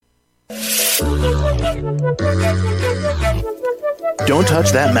Don't touch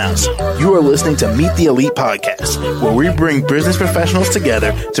that mouse. You are listening to Meet the Elite Podcast, where we bring business professionals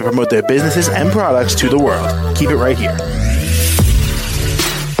together to promote their businesses and products to the world. Keep it right here.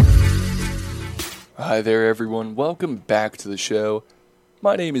 Hi there, everyone. Welcome back to the show.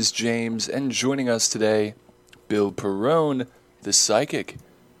 My name is James, and joining us today, Bill Perron, the psychic.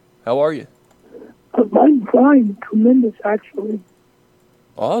 How are you? I'm fine. Tremendous, actually.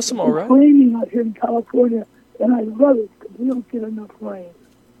 Awesome, all right. It's raining out here in California, and I love it because we don't get enough rain.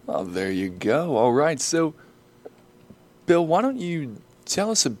 Oh, there you go. All right. So, Bill, why don't you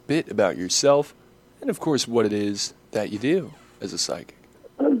tell us a bit about yourself and, of course, what it is that you do as a psychic?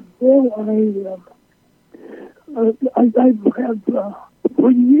 Well, I have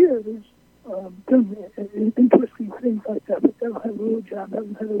for years done interesting things like that, but I don't have a real job. I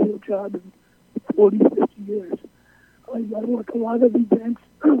haven't had a real job in 40, 50 years. I work a lot of events,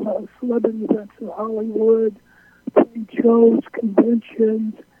 celebrity events in Hollywood, trade shows,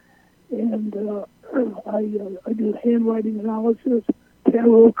 conventions, and I do handwriting analysis,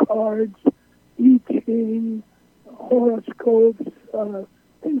 tarot cards, I Ching, horoscopes,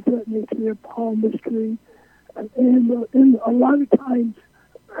 things of that nature, palmistry, and a lot of times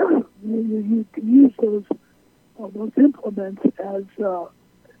you can use those implements as a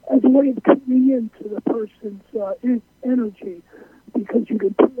way of tuning into the person's energy, because you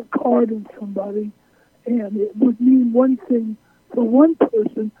can put a card in somebody, and it would mean one thing for one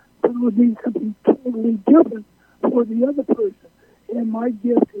person, but it would mean something totally different for the other person. And my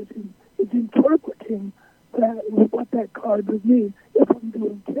gift is interpreting what that card would mean if I'm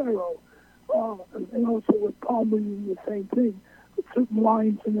doing tarot. And also with palm reading, the same thing. Certain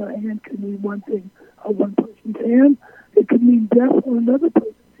lines in their hand can mean one thing on one person's hand. It could mean death on another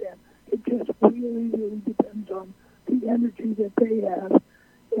person's hand. It just really, really depends on the energy that they have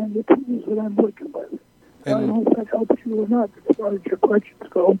and the tools that I'm working with. I don't know if that helps you or not as far as your questions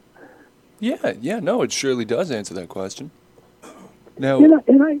go. Yeah, no, it surely does answer that question. Now,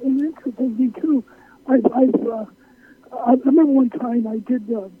 and interestingly too, I remember one time I did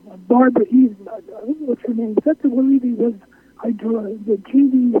Barbara Eden. I don't know what's her name. That's the lady was I drew the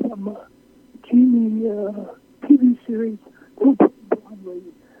Genie from Genie TV series. Blonde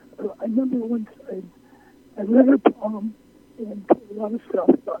lady. I remember one time I read her poem and put a lot of stuff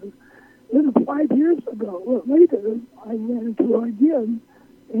on it. Then 5 years ago, later, I ran into her again,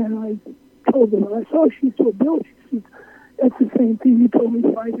 and I told her when I saw her, she said, Bill, she said, that's the same thing you told me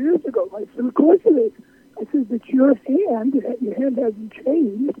 5 years ago. I said, of course it is. I said, but your hand hasn't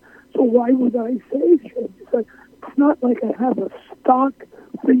changed, so why would I say change? It's not like I have a stock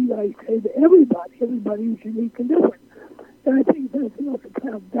thing that I say to everybody. Everybody's unique and different. And I think that's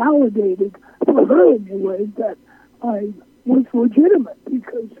kind of validated for her in a way that I was legitimate,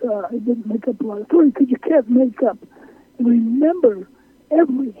 because I didn't make up a lot of stories, because you can't make up and remember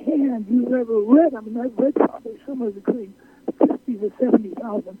every hand you've ever read. I mean, I've read probably somewhere between 50 to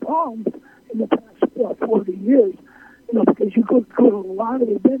 70,000 palms in the past 40 years, because you go to a lot of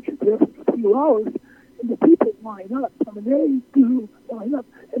adventures there for a few hours, and the people line up. I mean, they do line up.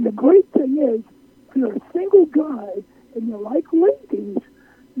 And the great thing is, if you're a single guy and you like ladies,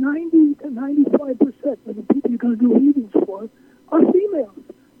 90 to 95% of the people you're going to do readings for are females.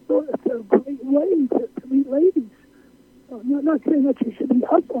 So it's a great way to meet ladies. I'm not saying that you should be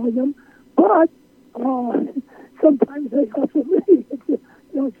hustling them, but sometimes they hustle me.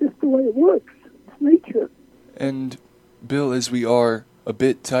 It's just the way it works. It's nature. And Bill, as we are a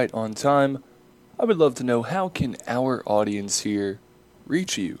bit tight on time, I would love to know, how can our audience here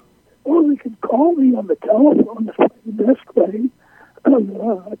reach you? Or they can call me on the telephone. That's probably the best way.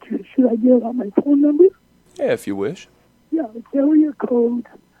 Should I give out my phone number? Yeah, if you wish. Yeah, it's area code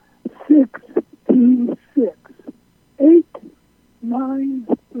 626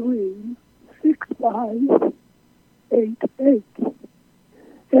 893 6588.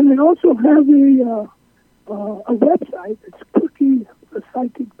 And I also have a website. It's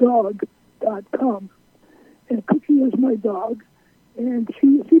CookieThePsychicDog.com. And Cookie is my dog, and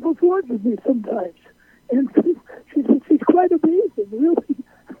she performs with me sometimes. And she's quite amazing, really.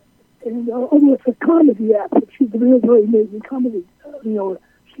 And although it's a comedy act, but she's a very, very amazing comedy.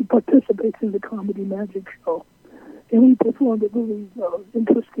 She participates in the Comedy Magic Show. And we performed at really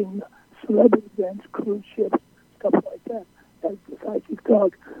interesting celebrity events, cruise ships, stuff like that, as the Psychic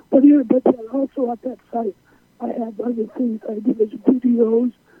Dog. But also at that site, I have other things. I do as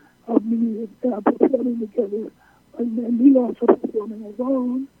videos of me performing together, and then me also performing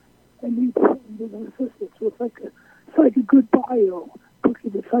alone, and me performing with an assistant. So it's like a good bio,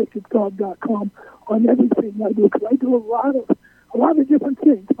 CookieThePsychicDog.com, on everything I do, because I do a lot of different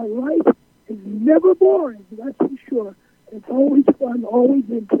things. My life is never boring, that's for sure. It's always fun, always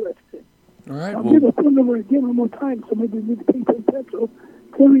interesting. All right. I'll give the phone number again one more time, so maybe need paper and pencil.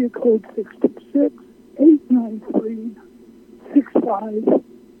 Area code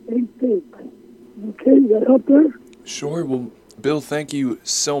 626-893-6588. Okay, that help there? Sure. Well, Bill, thank you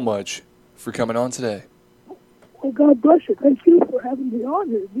so much for coming on today. Oh, God bless you. Thank you for having me on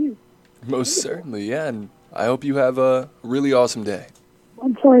here. Geez. Most certainly, yeah. And I hope you have a really awesome day.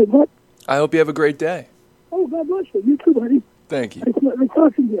 I'm sorry, what? I hope you have a great day. Oh, God bless you. You too, buddy. Thank you. Nice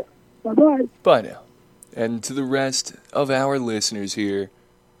talking to you. Bye-bye. Bye now. And to the rest of our listeners here,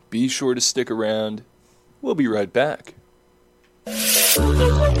 be sure to stick around. We'll be right back.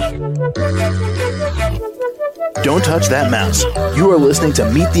 Don't touch that mouse. You are listening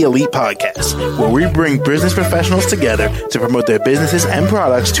to Meet the Elite Podcast, where we bring business professionals together to promote their businesses and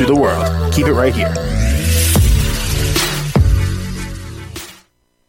products to the world. Keep it right here.